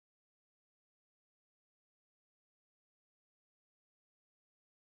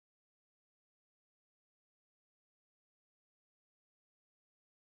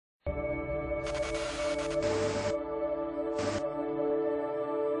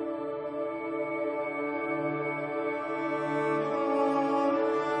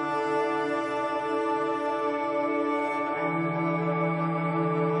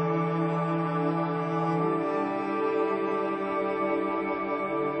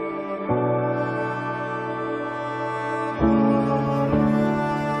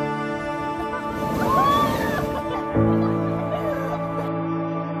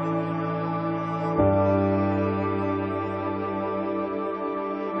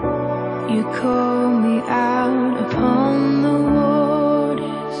You call me out upon the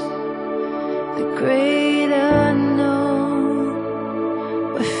waters, the great unknown,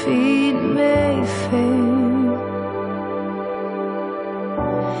 where feet may fail.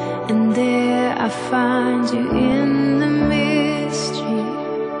 And there I find you in the mystery,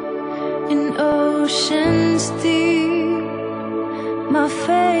 in oceans deep. My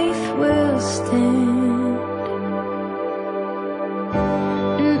faith will stand.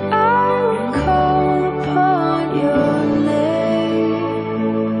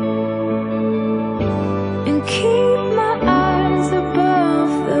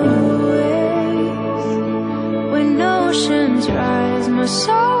 Rise, my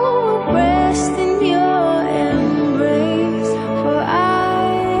soul will rest in your embrace, for I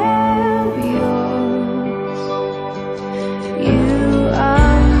am yours. You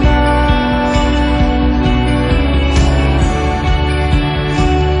are mine.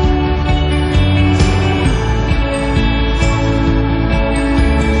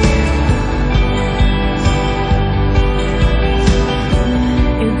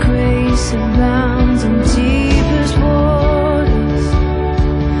 Your grace abounds in deepest waters.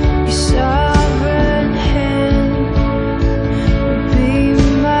 Sovereign hand will be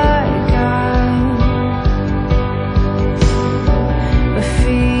my guide. My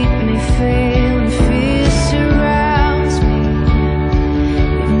feet may fail and fear surrounds me.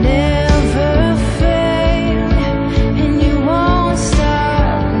 You never fail, and you won't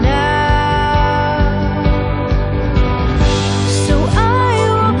stop now. So I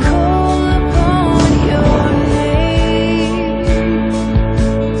will call upon your name.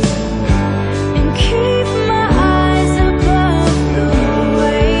 Keep my eyes above the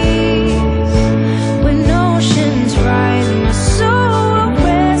waves. When oceans rise, my soul will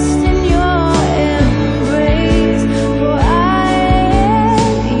rest in your embrace, for I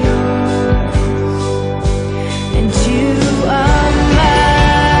am yours, and you are mine.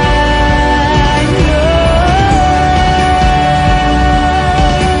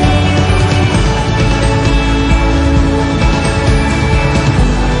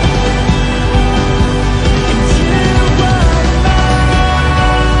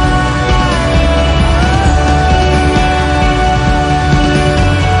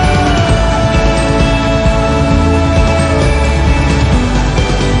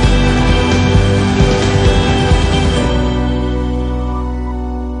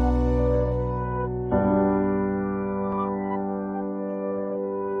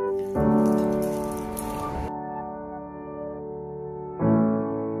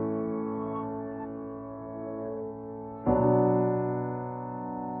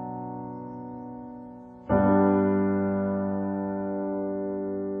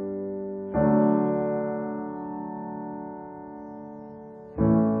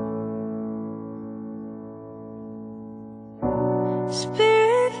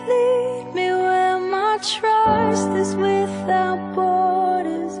 Spirit, lead me where my trust is without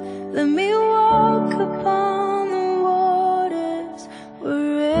borders. Let me walk upon the waters,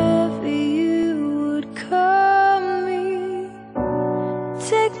 wherever you would call me.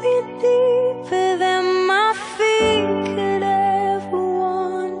 Take me deeper than my feet could ever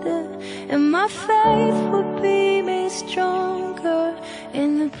wander, and my faith would be made stronger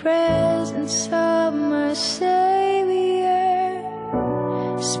in the presence of my Savior.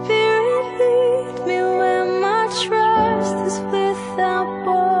 Spirit, lead me where my trust is without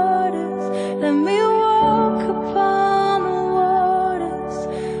borders. Let me walk upon the waters,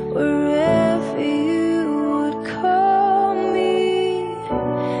 wherever you would call me.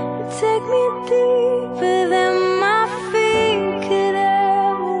 Take me deeper than my feet could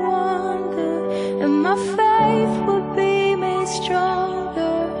ever wander, and my faith would be made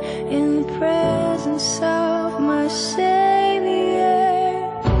stronger in the presence of my Savior.